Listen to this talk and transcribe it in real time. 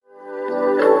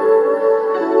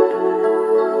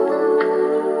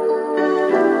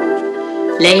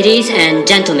Ladies and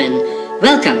gentlemen,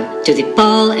 welcome to the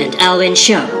Paul and Alwyn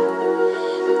Show.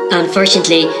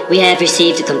 Unfortunately, we have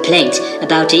received a complaint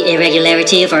about the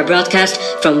irregularity of our broadcast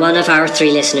from one of our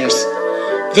 3 listeners.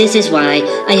 This is why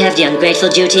I have the ungrateful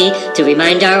duty to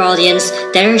remind our audience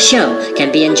that our show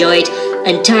can be enjoyed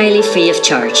entirely free of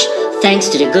charge, thanks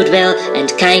to the goodwill and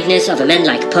kindness of a man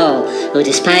like Paul, who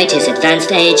despite his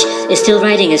advanced age is still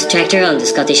riding his tractor on the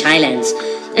Scottish Highlands,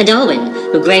 and Alwyn,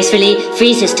 who gracefully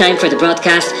frees his time for the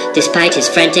broadcast despite his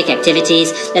frantic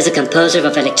activities as a composer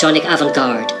of electronic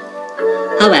avant-garde.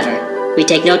 However, we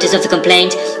take notice of the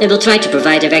complaint and will try to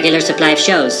provide a regular supply of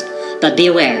shows. But be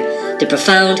aware, the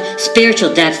profound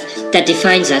spiritual depth that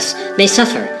defines us may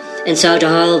suffer, and so the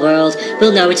whole world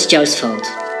will know it's Joe's fault.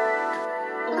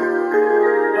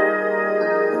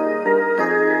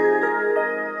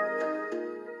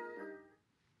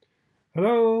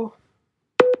 Hello?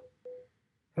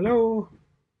 Hello?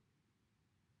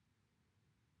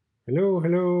 Hello,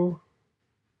 hello?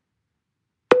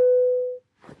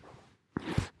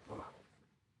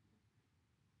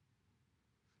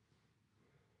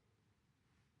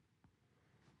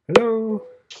 Hello?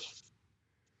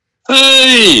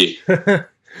 Hey!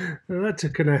 That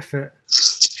took an effort.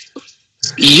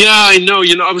 Yeah, I know.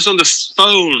 I was on the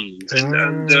phone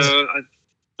and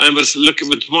I was looking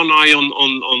with one eye on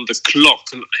the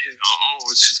clock, and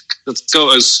it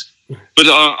goes. But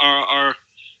our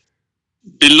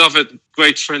beloved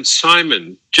great friend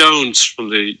Simon Jones from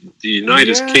the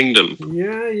United Kingdom.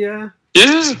 Yeah.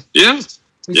 Is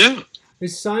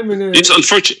Simon It's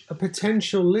unfortunate. a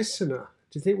potential listener?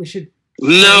 Do you think we should?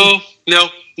 No.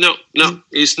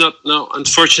 He's not. No,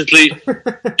 unfortunately.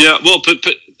 Yeah. Well, but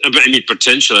I mean,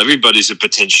 potential. Everybody's a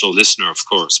potential listener, of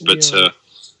course. But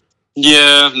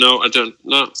no, I don't.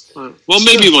 No. Well,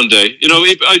 maybe one day.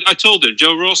 I told him,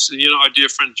 Joe Ross. Our dear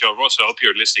friend Joe Ross. I hope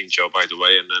you're listening, Joe. By the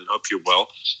way, and hope you're well.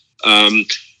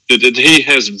 That he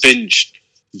has binge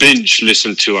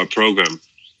listened to our program,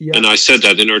 and I said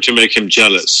that in order to make him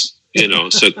jealous. So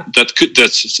that's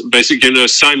basically,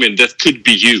 Simon, that could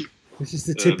be you. This is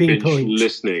the tipping point.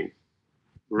 Listening.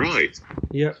 Right.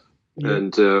 Yep.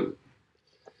 And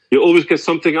you always get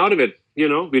something out of it. We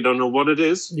don't know what it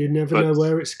is. You never know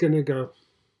where it's going to go.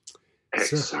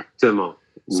 Exactement.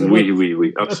 So oui,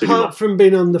 absolutely. Apart from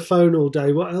being on the phone all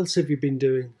day, what else have you been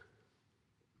doing?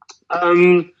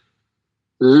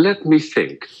 Let me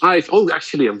think.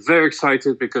 Actually, I'm very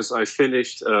excited because I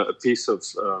finished a piece of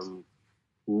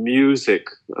music.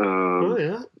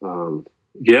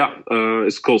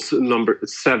 It's called number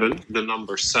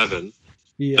 7.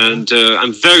 Yeah. And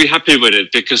I'm very happy with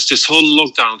it because this whole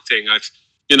lockdown thing,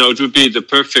 it would be the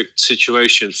perfect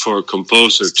situation for a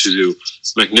composer to do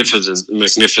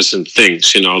magnificent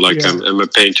things. I'm a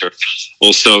painter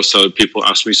also. So people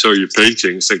ask me, "So you're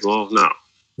painting?" It's like, well, no.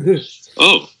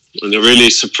 Oh. And they're really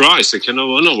surprised. Like,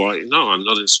 no, I'm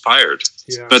not inspired.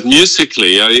 Yeah. But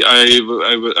musically,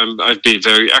 I've been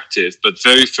very active, but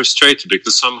very frustrated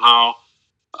because somehow,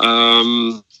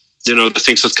 the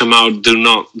things that come out do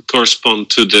not correspond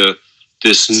to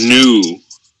this new,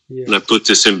 and I put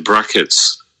this in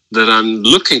brackets, that I'm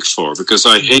looking for, because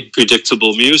I hate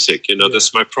predictable music.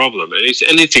 That's my problem.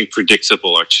 Anything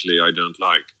predictable, actually, I don't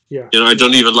like. Yeah. I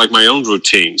don't even like my own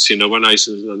routines. When I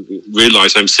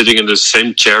realize I'm sitting in the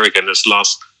same chair again as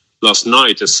last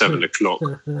night at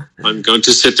 7:00, I'm going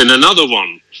to sit in another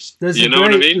one. There's a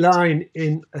great line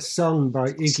in a song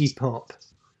by Iggy Pop.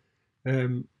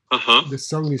 The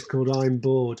song is called "I'm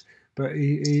Bored," but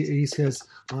he says,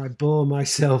 "I bore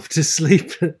myself to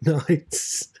sleep at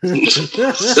nights."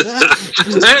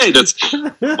 Hey, that's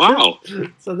wow.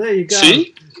 So there you go.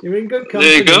 See? You're in good company.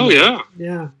 There you go.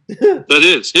 Yeah. That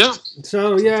is. Yeah.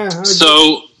 So yeah.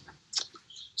 So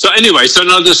anyway,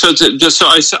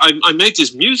 I made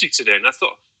this music today, and I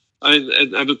thought I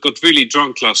got really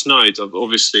drunk last night,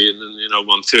 obviously, and then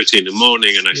 1:30 in the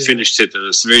morning, and I finished it, and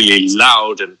it's really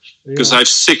loud, and because I have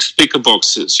 6 speaker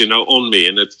boxes, on me,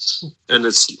 and it's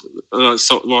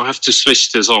so I have to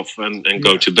switch this off and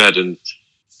go to bed, and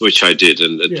which I did,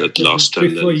 and at last.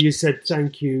 Before you said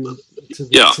thank you to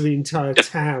the entire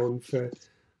town for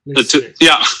listening.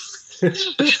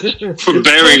 For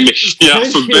bearing me. Yeah,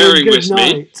 for bearing with me.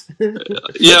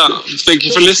 Thank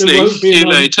you for listening. See you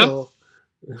later.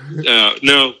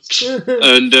 No.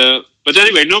 And but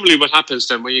anyway, normally what happens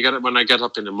then when I get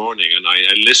up in the morning and I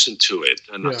listen to it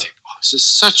and I think, this is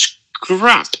such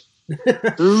crap.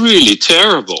 Really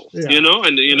terrible. And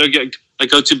I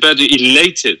go to bed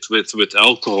elated with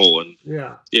alcohol and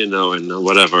and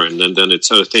whatever, and then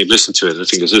it's I think listen to it and I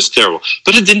think this is terrible.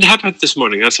 But it didn't happen this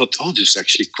morning. I thought, this is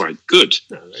actually quite good.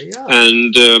 Oh, there you are.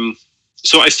 And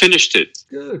So I finished it.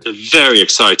 Good. I'm very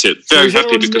excited, very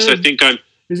happy because I think I'm.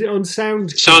 Is it on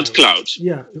SoundCloud? SoundCloud.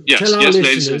 Yeah. Yes,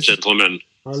 ladies and gentlemen.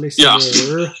 Our listener.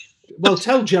 Yeah. Well,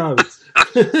 tell Joe.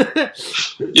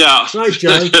 Yeah. Right,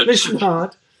 Joe. Listen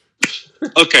hard.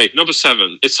 Okay, number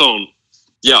 7. It's on.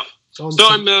 Yeah. So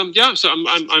I'm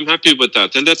happy with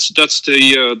that, and that's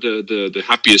the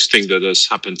happiest thing that has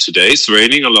happened today. It's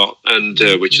raining a lot, and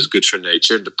which is good for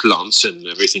nature and the plants, and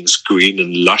everything's green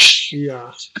and lush.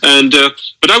 Yeah. And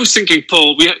but I was thinking,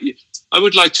 Paul, I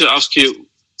would like to ask you,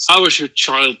 how was your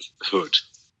childhood?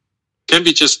 Can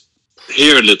we just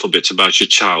hear a little bit about your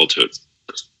childhood?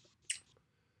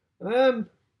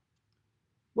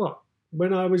 What?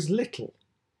 When I was little.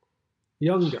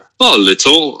 Younger. Well,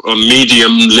 little or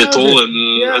medium, little,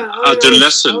 and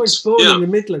adolescent. I was born in the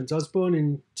Midlands. I was born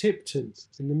in Tipton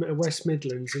in the West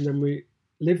Midlands, and then we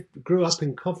grew up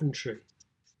in Coventry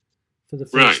for the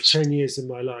first 10 years of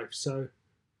my life. So,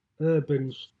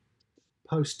 urban,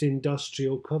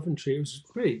 post-industrial Coventry. It was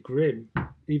pretty grim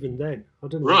even then. I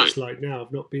don't know what it's like now.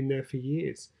 I've not been there for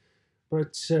years,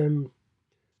 but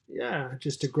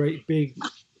just a great big,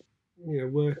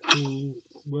 working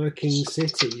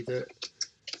city that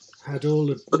had all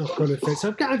the knock-on effects. I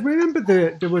remember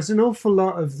there was an awful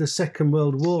lot of the Second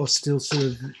World War still sort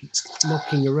of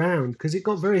knocking around because it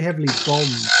got very heavily bombed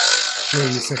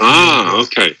during the Second World War.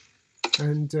 Okay.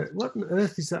 And what on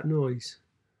earth is that noise?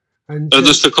 And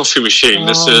that's the coffee machine.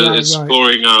 It's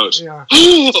pouring out. Yeah.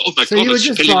 Oh my so God! You were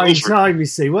just buying time, you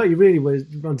see. What you really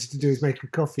wanted to do is make a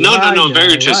coffee. No,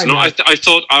 very interesting. No, I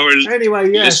thought our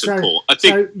anyway. Yeah. Paul. I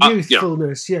think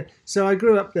youthfulness. Yeah. So I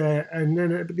grew up there, and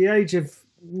then at the age of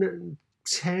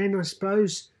 10, I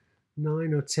suppose,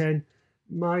 9 or 10,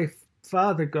 my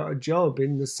father got a job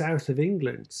in the south of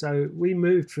England. So we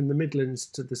moved from the Midlands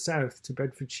to the south to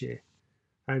Bedfordshire,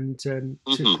 and to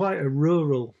quite a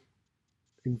rural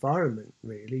environment,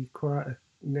 really,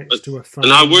 next to a farm.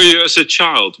 And how were you as a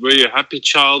child? Were you a happy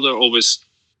child, or always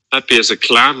happy as a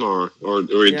clam, or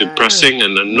were you depressing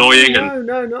and annoying?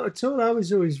 No, not at all. I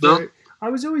was always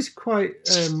quite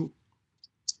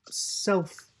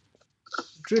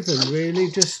self-driven, really.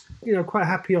 Just quite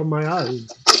happy on my own.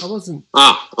 I wasn't.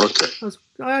 Okay.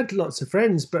 I had lots of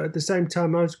friends, but at the same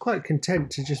time, I was quite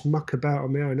content to just muck about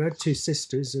on my own. I had 2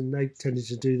 sisters, and they tended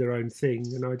to do their own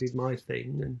thing, and I did my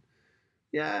thing, and.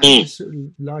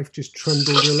 Life just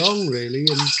trundled along, really,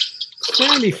 and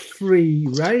fairly free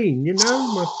reign,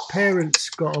 My parents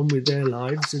got on with their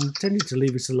lives and tended to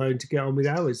leave us alone to get on with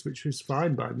ours, which was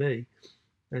fine by me.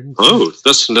 And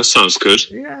that sounds good.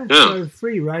 Yeah, so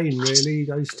free reign,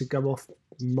 really. I used to go off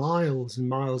miles and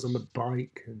miles on my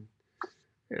bike and,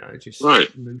 just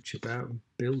mooch about and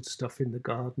build stuff in the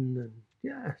garden. And,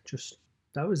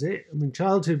 that was it. I mean,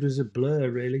 childhood was a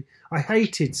blur, really. I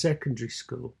hated secondary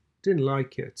school. Didn't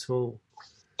like it at all.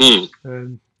 It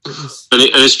was,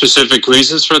 any specific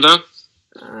reasons for that?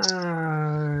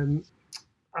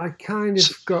 I kind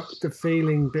of got the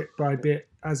feeling bit by bit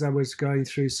as I was going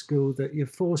through school that you're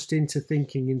forced into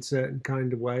thinking in certain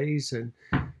kind of ways, and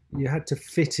you had to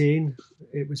fit in.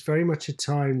 It was very much a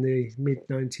time, the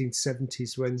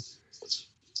mid-1970s, when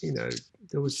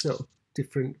there was sort of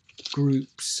different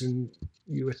groups, and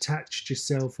you attached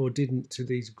yourself or didn't to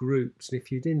these groups, and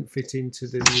if you didn't fit into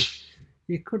them,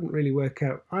 you couldn't really work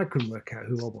out. I couldn't work out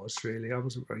who I was, really. I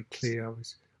wasn't very clear.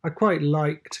 I quite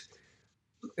liked.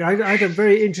 I had a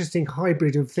very interesting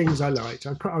hybrid of things I liked.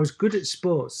 I was good at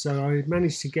sports, so I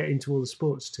managed to get into all the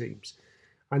sports teams,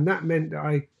 and that meant that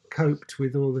I coped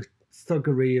with all the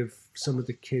thuggery of some of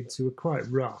the kids who were quite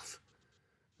rough.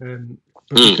 But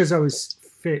because I was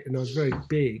fit and I was very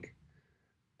big,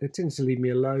 they tended to leave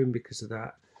me alone because of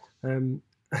that.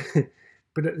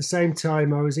 But at the same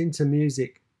time, I was into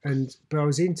music, but I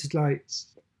was into like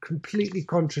completely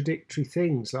contradictory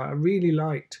things. Like I really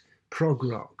liked prog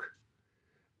rock,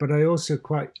 but I also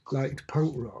quite liked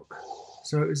punk rock.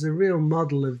 So it was a real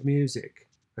model of music.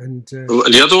 And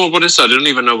the other one, what is that? I don't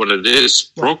even know what it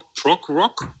is. Prog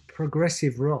rock?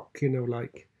 Progressive rock,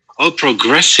 like. Oh,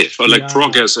 progressive. Oh, like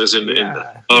prog as in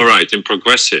all right, in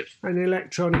progressive. And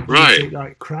electronic music,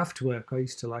 like Kraftwerk. I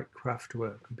used to like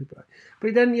Kraftwerk.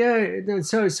 But then,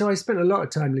 so I spent a lot of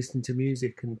time listening to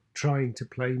music and trying to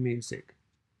play music.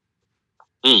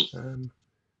 And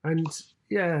I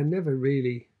never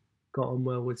really got on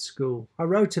well with school. I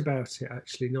wrote about it,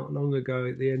 actually, not long ago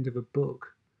at the end of a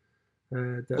book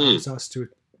that I was asked to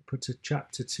put a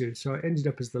chapter to. So I ended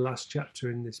up as the last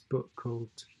chapter in this book called...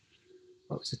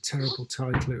 That was a terrible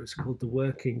title. It was called The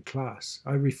Working Class.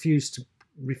 I refused to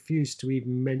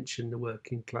even mention the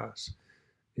working class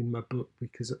in my book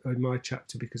in my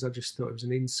chapter because I just thought it was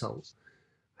an insult.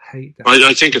 hate that.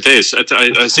 I think it is. I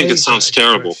think it sounds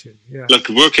terrible. Yeah. Like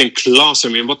working class. I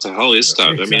mean, what the hell is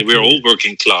that? Exactly. I mean, we're all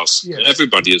working class. Yeah.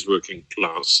 Everybody is working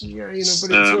class. Yeah, but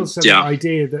it's also the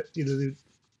idea that,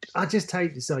 I just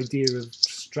hate this idea of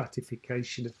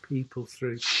stratification of people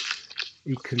through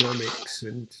economics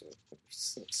and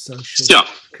social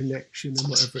connection and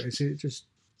whatever it is. It just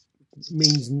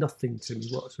means nothing to me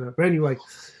whatsoever. But anyway,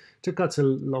 to cut a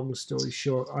long story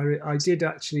short, I did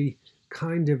actually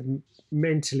kind of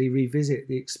mentally revisit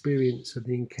the experience of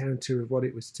the encounter of what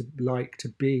it was like to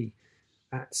be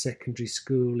at secondary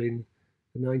school in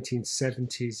the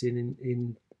 1970s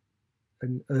in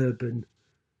an urban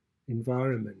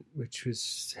environment, which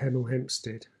was Hemel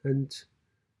Hempstead, and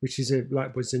which is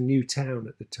was a new town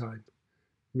at the time,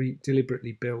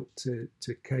 deliberately built to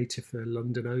cater for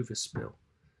London overspill,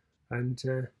 and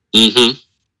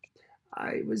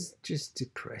it was just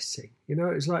depressing. It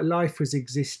was like life was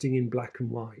existing in black and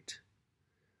white,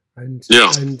 and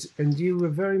you were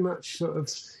very much sort of,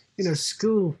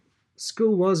 school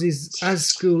was as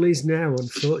school is now.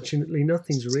 Unfortunately,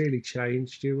 nothing's really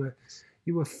changed.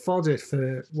 You were fodder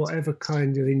for whatever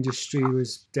kind of industry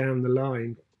was down the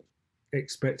line,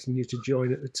 expecting you to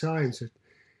join at the time. So,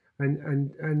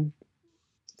 and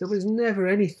there was never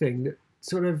anything that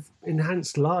sort of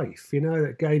enhanced life,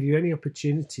 that gave you any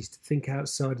opportunities to think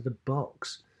outside of the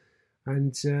box.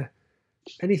 And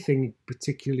anything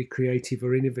particularly creative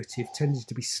or innovative tended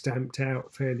to be stamped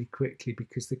out fairly quickly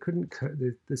because they couldn't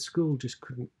the school just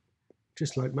couldn't,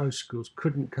 just like most schools,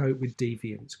 couldn't cope with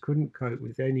deviance, couldn't cope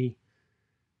with any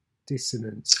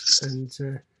dissonance. And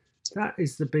that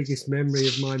is the biggest memory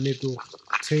of my middle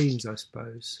teens, I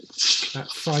suppose.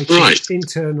 That fighting,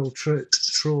 internal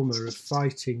trauma of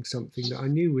fighting something that I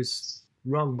knew was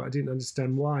wrong, but I didn't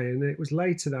understand why. And it was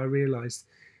later that I realised,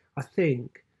 I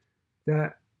think,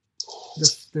 that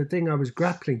the thing I was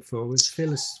grappling for was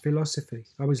philosophy.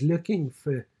 I was looking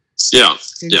for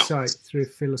insight through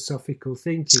philosophical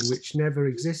thinking, which never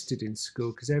existed in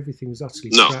school because everything was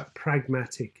utterly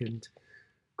pragmatic and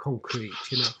concrete.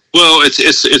 Well,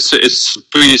 it's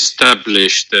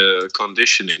pre-established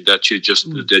conditioning that you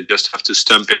they just have to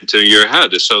stamp into your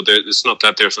head. So it's not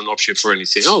that there's an option for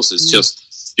anything else. It's just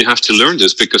you have to learn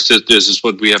this because this is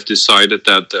what we have decided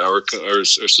that our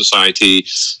society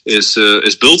is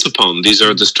built upon. These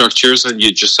are the structures, and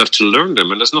you just have to learn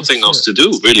them. And there's nothing else to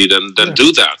do really than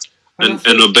do that.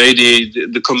 And obey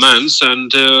the commands,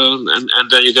 and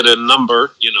then you get a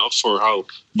number, for how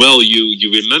well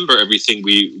you remember everything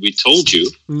we told you.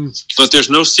 But there's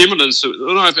no stimulants.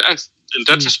 In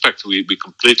that respect, we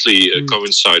completely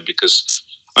coincide, because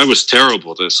I was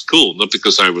terrible at school, not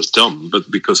because I was dumb, but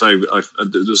because my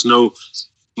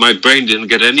brain didn't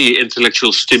get any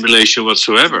intellectual stimulation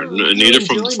whatsoever, neither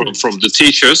from the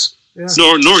teachers. Yeah.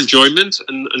 Nor enjoyment,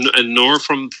 and nor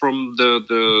from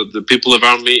the people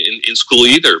around me in school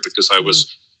either, because I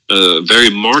was very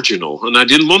marginal, and I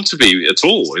didn't want to be at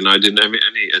all, and I didn't have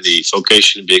any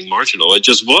vocation in being marginal. I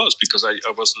just was, because I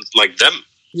wasn't like them.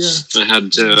 Yeah. I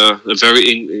had a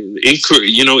very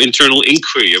internal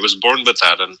inquiry. I was born with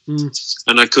that, and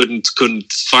I couldn't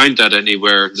find that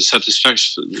anywhere. The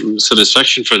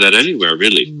satisfaction for that anywhere,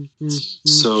 really.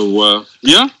 So well,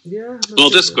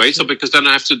 that's great. So because then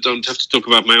I don't have to talk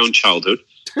about my own childhood,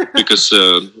 because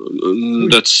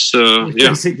that's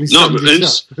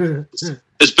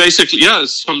it's basically it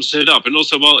sums it up. And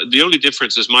also, well, the only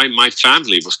difference is my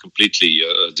family was completely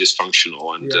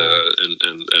dysfunctional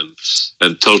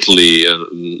and totally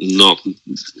not.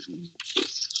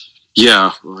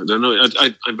 Yeah, I don't know.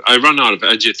 I run out of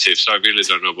adjectives. So I really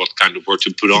don't know what kind of word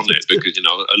to put on it, because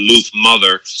a aloof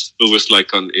mother who was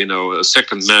like on a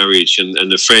second marriage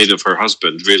and afraid of her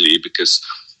husband, really, because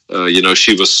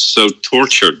she was so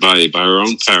tortured by her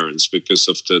own parents because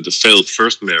of the failed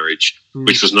first marriage,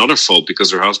 which was not her fault,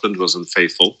 because her husband was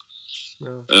unfaithful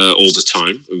all the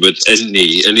time with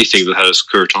anything that had a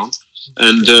skirt on.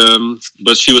 And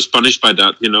but she was punished by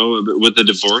that, with the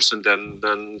divorce, and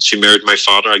then she married my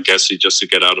father, I guess, just to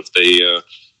get out of the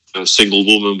single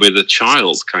woman with a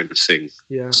child kind of thing.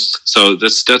 Yeah. So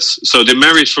that's so they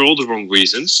married for all the wrong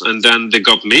reasons, and then they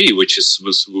got me, which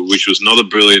was not a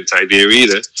brilliant idea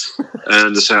either.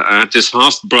 And so I had this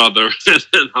half brother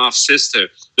and half sister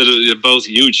that are both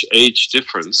huge age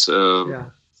difference.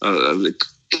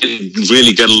 Didn't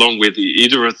really get along with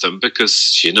either of them,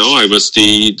 because I was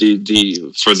the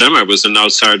for them I was an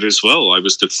outsider as well. I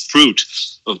was the fruit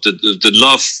of the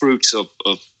love fruit of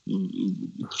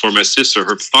for my sister,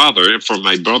 her father, and for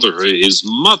my brother, his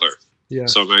mother. Yeah.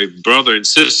 So my brother and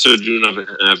sister do not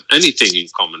have anything in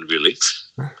common, really.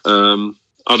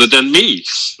 other than me.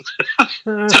 So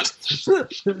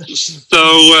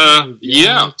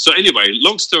So anyway,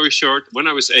 long story short, when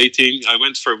I was 18, I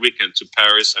went for a weekend to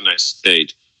Paris and I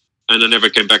stayed, and I never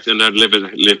came back. And I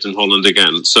lived in Holland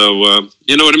again. So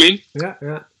you know what I mean? Yeah.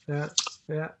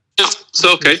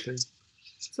 So okay.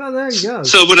 So there you go.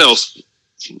 So what else?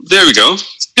 There we go.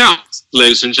 Yeah,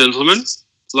 ladies and gentlemen,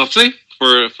 lovely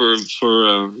for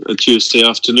a Tuesday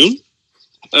afternoon.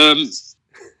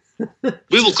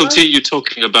 We will continue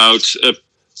talking about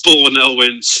Paul and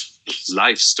Elwin's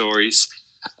life stories,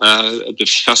 the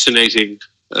fascinating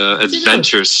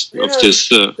adventures of this.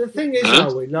 The thing is,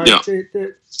 Elwin,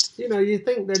 you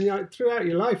think then throughout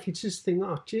your life, you just think,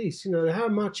 oh, geez, how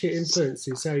much it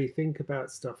influences how you think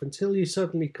about stuff until you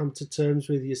suddenly come to terms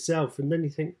with yourself, and then you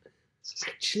think,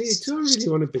 actually, do I really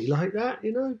want to be like that?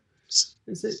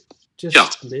 Is it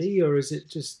just me, or is it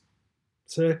just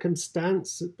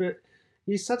circumstance? But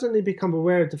you suddenly become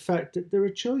aware of the fact that there are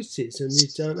choices, and you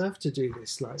don't have to do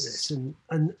this like this. And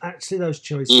actually, those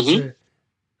choices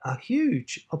are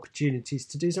huge opportunities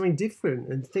to do something different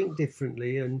and think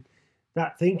differently. And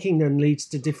that thinking then leads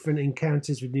to different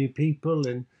encounters with new people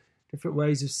and different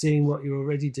ways of seeing what you're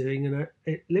already doing. And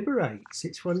it liberates.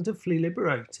 It's wonderfully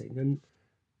liberating. And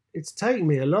it's taken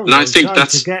me a long time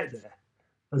to get there.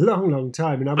 A long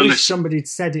time. And I wish somebody had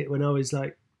said it when I was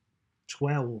like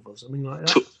 12 or something like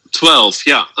that. 12,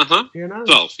 yeah.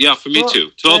 12, yeah, for me too.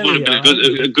 12 would have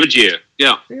been a good year,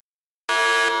 yeah.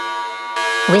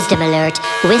 Wisdom alert,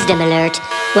 wisdom alert.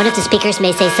 One of the speakers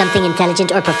may say something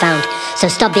intelligent or profound, so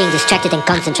stop being distracted and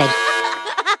concentrate.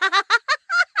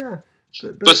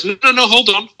 But no,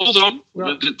 hold on.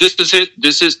 Well, this is it.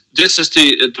 This is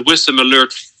the wisdom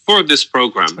alert for this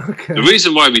program. Okay. The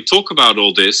reason why we talk about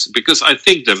all this, because I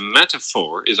think the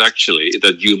metaphor is actually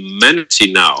that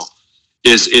humanity now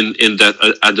is in that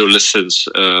adolescence,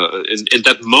 in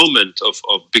that moment of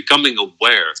becoming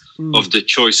aware of the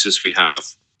choices we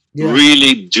have. Yeah.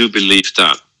 Really do believe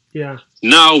that. Yeah.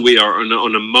 Now we are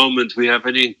on a moment, we have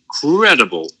an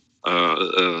incredible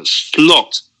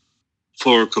slot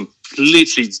for a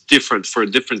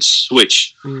different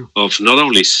switch of not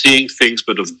only seeing things,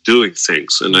 but of doing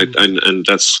things. And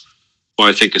that's why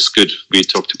I think it's good we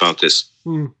talked about this.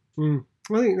 I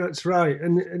think that's right.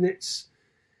 And it's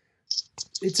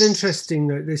interesting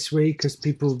that this week, as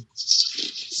people,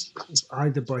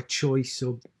 either by choice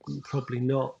or probably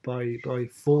not by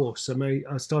force,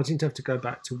 are starting to have to go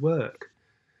back to work.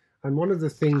 And one of the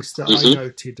things that I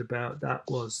noted about that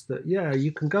was that,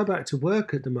 you can go back to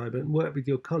work at the moment and work with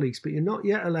your colleagues, but you're not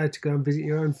yet allowed to go and visit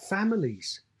your own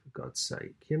families, for God's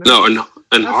sake. No, and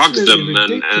hug them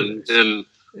and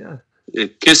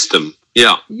kiss them.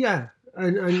 Yeah. Yeah,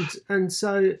 and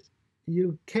so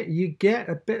you get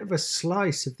a bit of a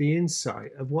slice of the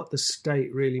insight of what the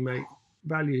state really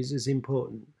values as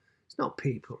important. It's not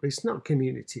people, it's not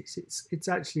communities, it's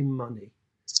actually money.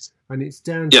 And it's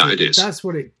down to, it is. That's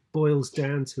what it boils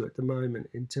down to at the moment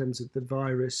in terms of the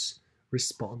virus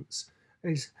response,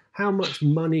 is how much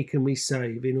money can we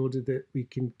save in order that we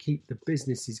can keep the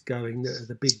businesses going that are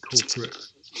the big corporate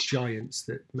giants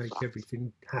that make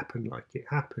everything happen like it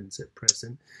happens at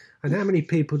present, and how many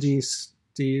people do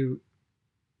you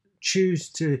choose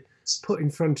to put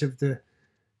in front of the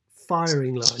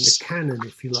firing line, the cannon,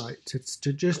 if you like, to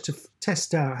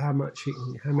test out how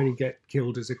many get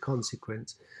killed as a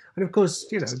consequence. And of course,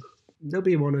 there'll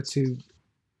be one or two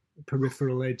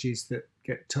peripheral edges that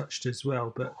get touched as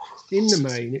well. But in the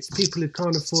main, it's people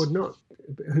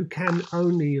who can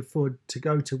only afford to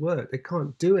go to work. They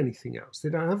can't do anything else. They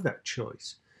don't have that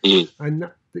choice. And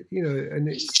and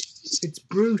it's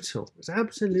brutal. It's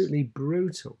absolutely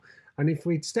brutal. And if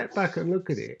we step back and look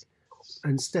at it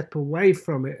and step away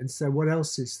from it and say, what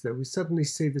else is there? We suddenly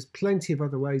see there's plenty of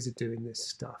other ways of doing this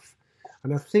stuff.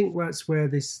 And I think that's where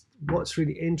what's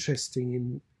really interesting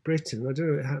in Britain, I don't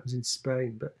know if it happens in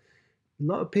Spain, but a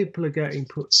lot of people are getting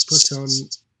put on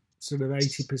sort of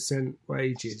 80%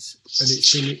 wages, and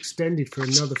it's been extended for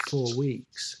another 4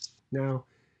 weeks. Now,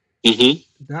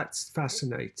 that's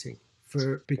fascinating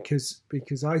because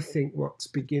I think what's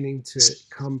beginning to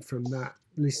come from that,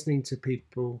 listening to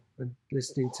people and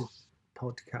listening to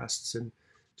podcasts and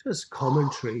just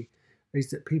commentary, is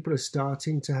that people are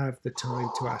starting to have the time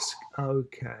to ask,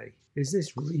 okay, is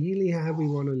this really how we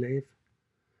want to live?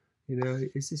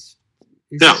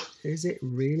 Is it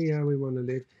really how we want to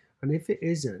live? And if it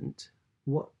isn't,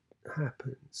 what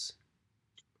happens?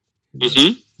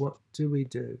 What do we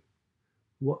do?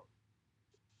 What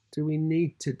do we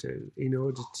need to do in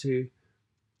order to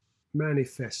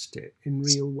manifest it in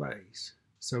real ways?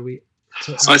 So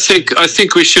I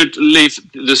think we should leave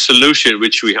the solution,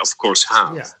 which we of course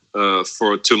have,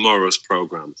 for tomorrow's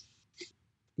program.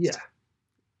 Yeah.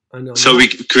 So we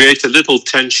create a little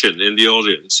tension in the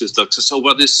audience. It's like, so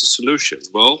what is the solution?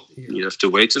 Well, you have to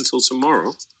wait until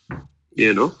tomorrow,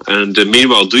 and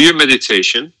meanwhile, do your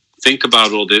meditation, think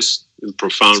about all this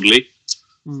profoundly.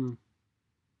 And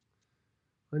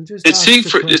just it's ask the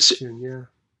question,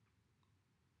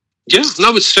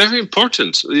 it's very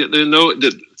important.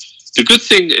 The good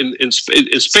thing in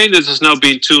Spain, it has now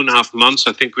been 2.5 months.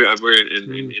 I think we're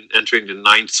in entering the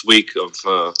 9th week of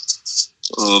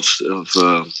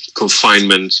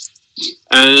confinement,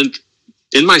 and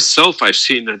in myself, I've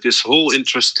seen that this whole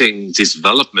interesting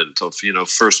development of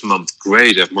first month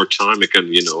great. I have more time. I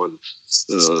can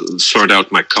sort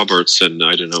out my cupboards and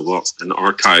I don't know what and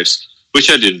archives, which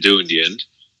I didn't do in the end,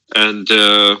 and.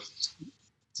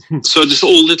 So there's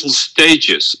all little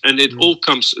stages, and it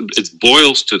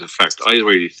boils to the fact, I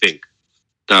really think,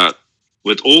 that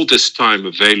with all this time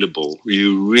available,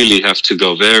 you really have to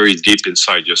go very deep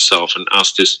inside yourself and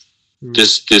ask this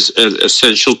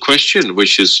essential question,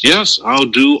 which is, yes, how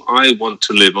do I want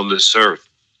to live on this earth?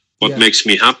 What makes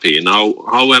me happy? And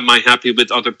how am I happy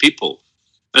with other people?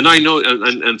 And I know,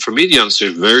 and for me, the answer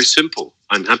is very simple.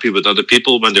 I'm happy with other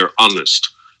people when they're honest,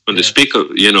 when they speak,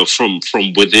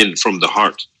 from within, from the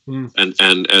heart.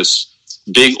 And as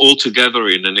being all together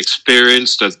in an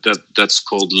experience that's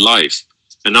called life.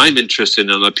 And I'm interested in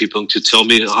other people to tell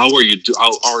me how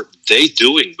are they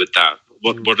doing with that?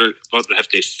 What have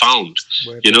they found?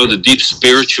 The deep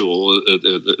spiritual,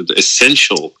 the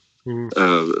essential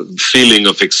feeling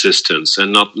of existence,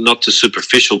 and not the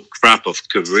superficial crap of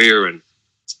career and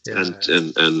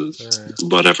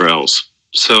whatever else.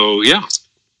 So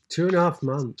 2.5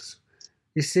 months.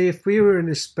 You see, if we were in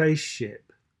a spaceship,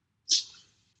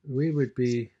 we would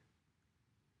be.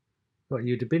 Well,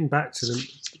 you'd have been back to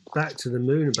the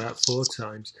moon about 4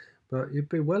 times, but you'd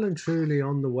be well and truly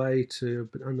on the way to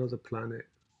another planet.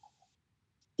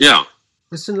 Yeah,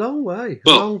 it's a long way, a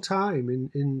long time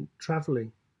in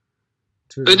traveling.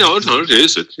 No, it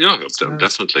is.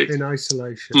 Definitely in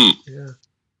isolation.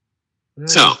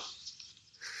 Yeah.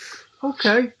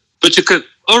 Okay. But you can.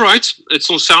 All right, it's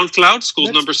on SoundCloud. It's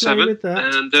called Number 7, and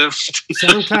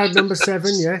SoundCloud Number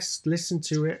 7. Yes, listen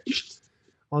to it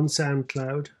on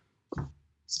SoundCloud.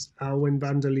 Alwyn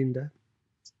van der Linde.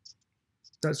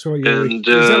 That's what is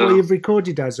that what you've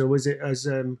recorded as, or was it as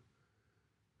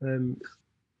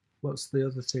what's the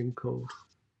other thing called?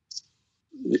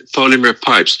 Polymer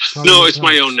Pipes. It's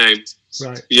my own name.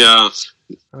 Right. Yeah.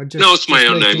 It's my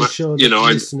own name. Sure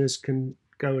listeners can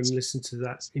go and listen to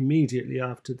that immediately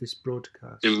after this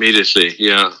broadcast. Immediately,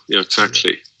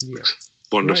 exactly. Yeah.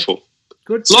 Wonderful. Right.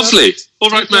 Good. Lovely.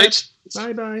 All right, mate.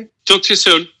 Bye-bye. Talk to you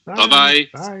soon. Bye-bye.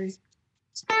 Bye.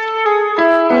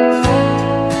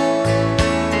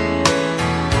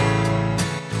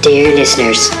 Dear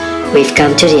listeners, we've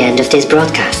come to the end of this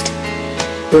broadcast.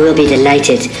 We will be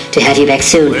delighted to have you back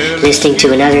soon, listening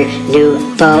to another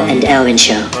new Paul and Alwyn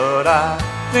show. But I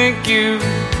think you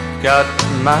got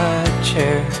my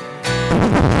chair.